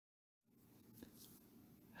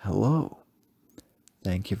Hello.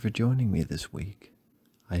 Thank you for joining me this week.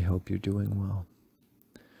 I hope you're doing well.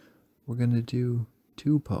 We're going to do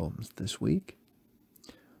two poems this week,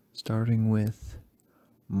 starting with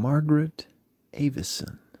Margaret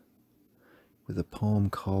Avison with a poem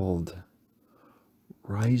called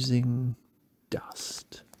Rising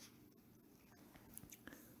Dust.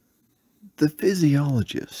 The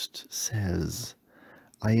physiologist says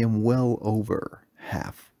I am well over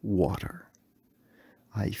half water.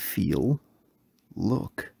 I feel,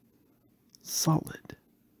 look, solid,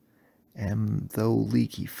 am though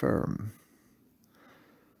leaky firm.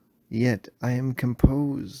 Yet I am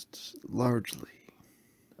composed largely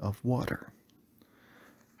of water.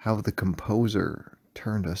 How the composer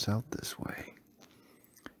turned us out this way,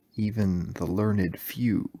 even the learned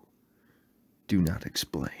few do not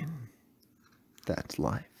explain. That's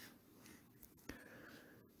life.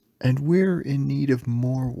 And we're in need of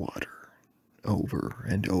more water, over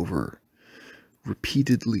and over,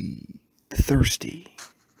 repeatedly thirsty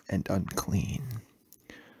and unclean.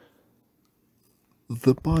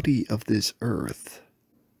 The body of this earth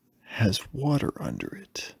has water under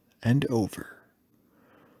it and over,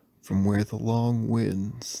 from where the long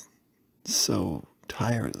winds sow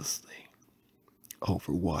tirelessly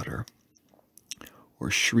over water,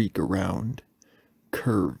 or shriek around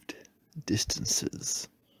curved distances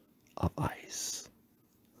of ice.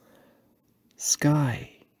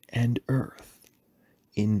 Sky and earth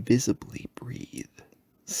invisibly breathe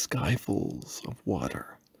skyfuls of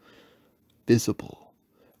water, visible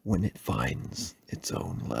when it finds its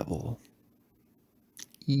own level.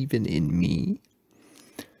 Even in me,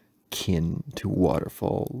 kin to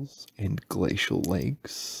waterfalls and glacial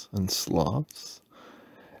lakes and sloughs,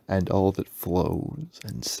 and all that flows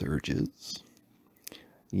and surges,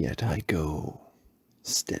 yet I go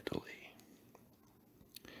steadily,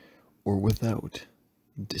 or without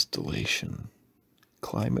distillation,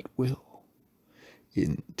 climate will,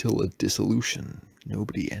 until a dissolution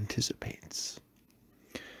nobody anticipates.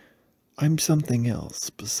 I'm something else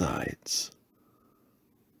besides.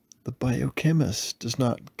 The biochemist does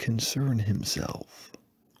not concern himself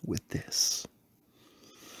with this.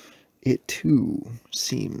 It too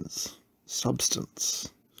seems substance,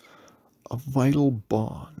 a vital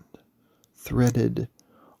bond threaded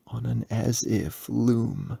on an as-if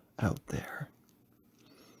loom out there.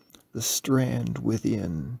 The strand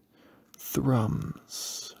within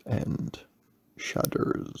thrums and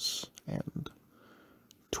shudders and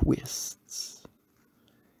twists.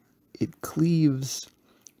 It cleaves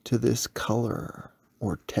to this color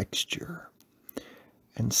or texture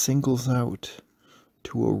and singles out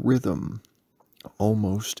to a rhythm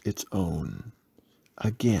almost its own,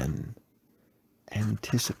 again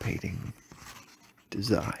anticipating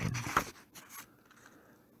design.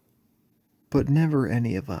 But never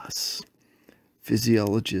any of us,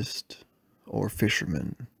 physiologist or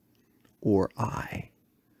fisherman or I,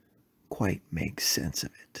 quite makes sense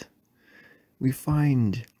of it. We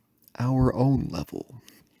find our own level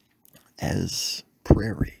as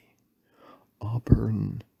prairie,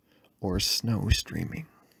 auburn, or snow streaming.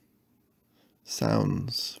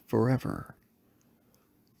 Sounds forever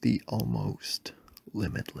the almost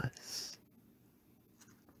limitless.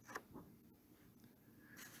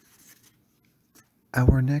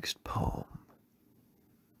 Our next poem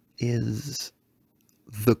is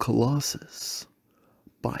The Colossus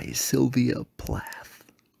by Sylvia Plath.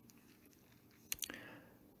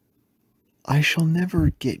 I shall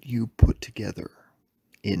never get you put together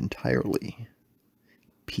entirely,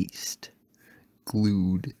 pieced,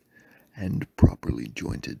 glued, and properly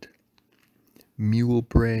jointed. Mule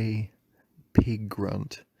bray, pig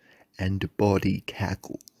grunt, and bawdy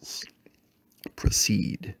cackles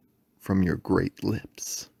proceed from your great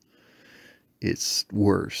lips. It's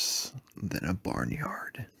worse than a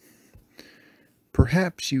barnyard.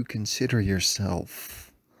 Perhaps you consider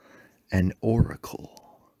yourself an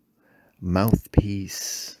oracle,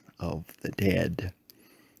 mouthpiece of the dead,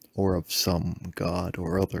 or of some god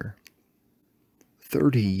or other.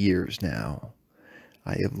 30 years now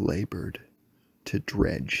I have labored to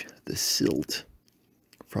dredge the silt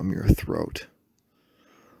from your throat.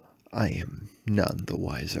 I am none the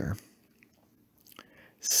wiser.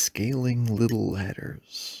 Scaling little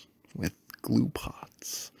ladders with glue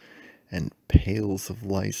pots and pails of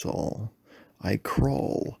Lysol, I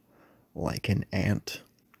crawl like an ant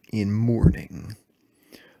in mourning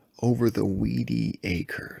over the weedy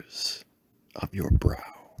acres of your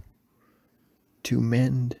brow, to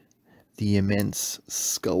mend the immense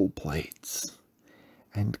skull plates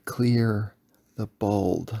and clear the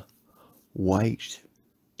bald, white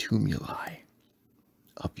tumuli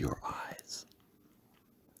of your eyes.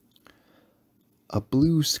 A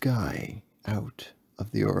blue sky out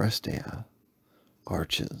of the Orestea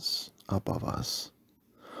arches above us.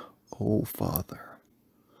 O Father,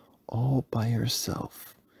 all by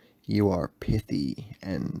yourself, you are pithy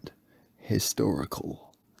and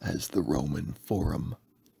historical as the Roman Forum.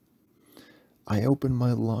 I open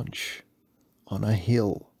my lunch on a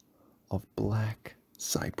hill of black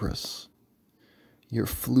cypress. Your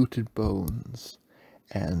fluted bones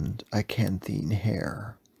and acanthine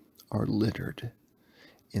hair are littered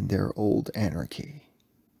in their old anarchy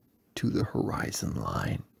to the horizon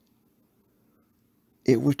line.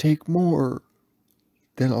 It would take more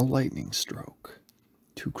than a lightning stroke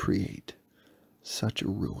to create such a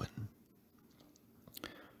ruin.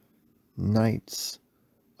 Nights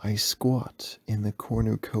I squat in the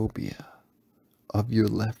cornucopia of your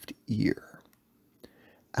left ear,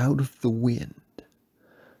 out of the wind,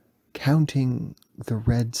 counting the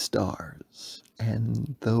red stars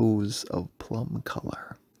and those of plum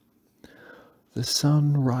color. The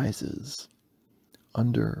sun rises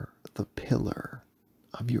under the pillar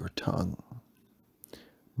of your tongue.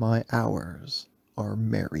 My hours are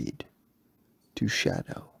married to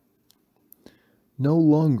shadow. No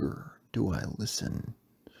longer do I listen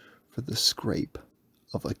for the scrape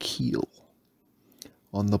of a keel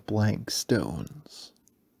on the blank stones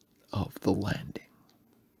of the landing.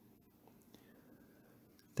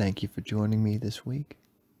 Thank you for joining me this week,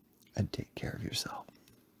 and take care of yourself.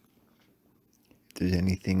 If there's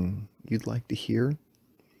anything you'd like to hear,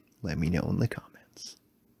 let me know in the comments.